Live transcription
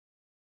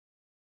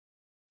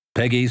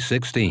Peggy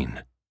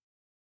 16.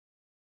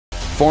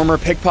 Former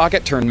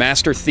pickpocket turned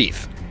master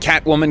thief,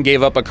 Catwoman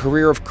gave up a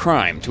career of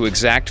crime to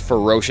exact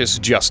ferocious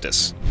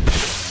justice.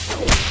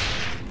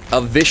 A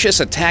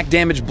vicious attack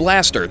damage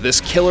blaster, this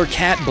killer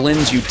cat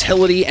blends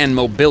utility and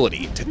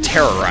mobility to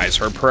terrorize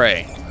her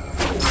prey.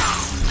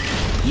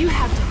 You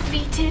have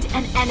defeated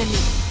an enemy.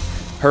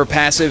 Her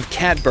passive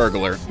Cat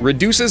Burglar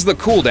reduces the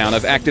cooldown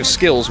of active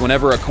skills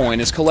whenever a coin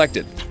is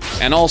collected,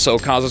 and also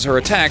causes her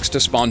attacks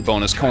to spawn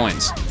bonus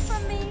coins.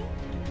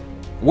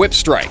 Whip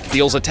Strike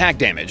deals attack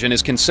damage and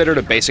is considered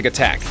a basic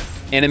attack.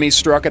 Enemies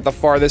struck at the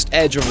farthest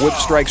edge of Whip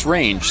Strike's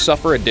range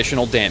suffer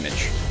additional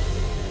damage.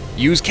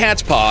 Use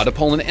Cat's Paw to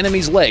pull an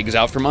enemy's legs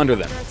out from under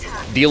them,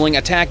 dealing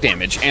attack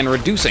damage and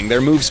reducing their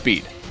move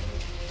speed.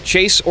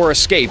 Chase or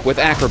Escape with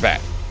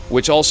Acrobat,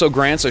 which also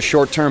grants a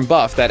short-term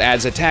buff that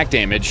adds attack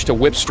damage to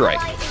Whip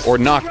Strike, or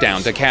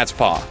knockdown to Cat's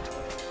Paw.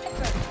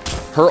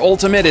 Her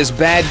ultimate is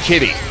Bad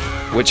Kitty,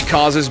 which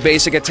causes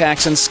basic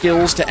attacks and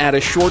skills to add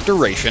a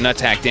short-duration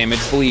attack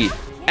damage bleed.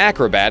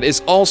 Acrobat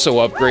is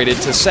also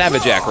upgraded to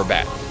Savage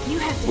Acrobat,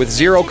 with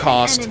zero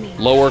cost,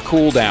 lower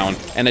cooldown,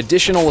 and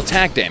additional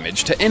attack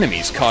damage to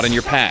enemies caught in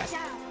your path.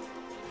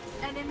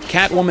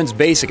 Catwoman's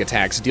basic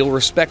attacks deal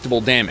respectable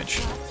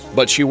damage,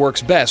 but she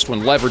works best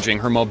when leveraging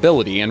her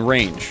mobility and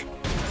range.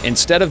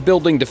 Instead of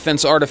building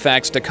defense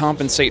artifacts to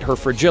compensate her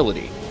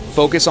fragility,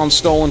 focus on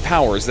stolen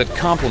powers that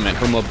complement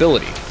her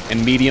mobility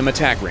and medium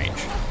attack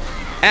range.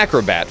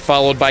 Acrobat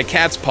followed by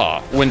Cat's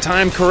Paw, when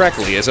timed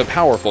correctly, is a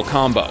powerful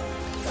combo.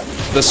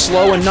 The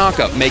slow and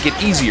knockup make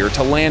it easier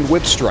to land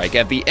Whip Strike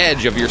at the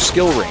edge of your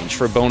skill range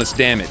for bonus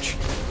damage.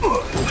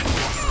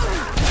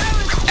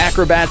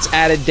 Acrobat's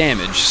added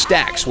damage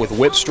stacks with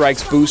Whip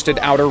Strike's boosted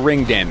outer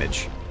ring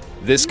damage.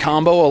 This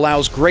combo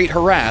allows great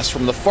harass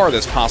from the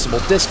farthest possible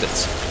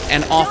distance,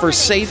 and offers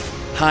safe,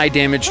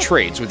 high-damage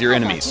trades with your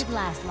enemies.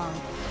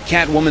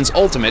 Catwoman's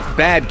ultimate,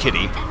 Bad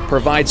Kitty,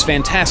 provides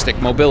fantastic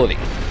mobility.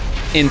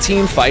 In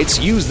team fights,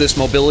 use this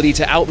mobility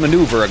to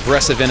outmaneuver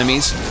aggressive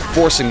enemies,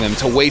 forcing them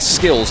to waste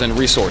skills and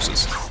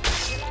resources.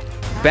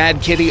 Bad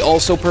Kitty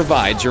also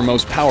provides your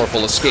most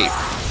powerful escape,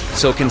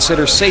 so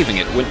consider saving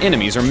it when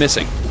enemies are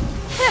missing.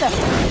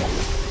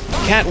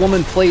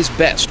 Catwoman plays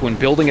best when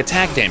building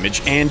attack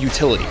damage and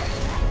utility,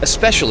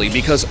 especially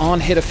because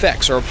on-hit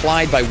effects are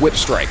applied by Whip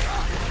Strike.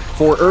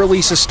 For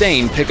early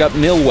sustain, pick up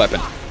Nil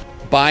Weapon.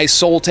 Buy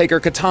Soul Taker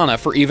Katana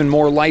for even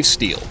more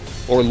lifesteal,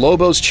 or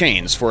Lobo's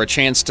Chains for a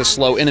chance to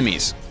slow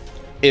enemies.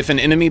 If an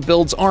enemy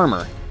builds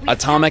armor,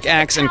 Atomic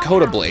Axe and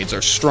Coda Blades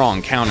are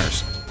strong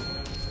counters.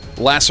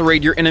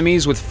 Lacerate your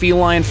enemies with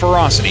feline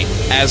ferocity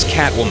as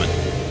Catwoman.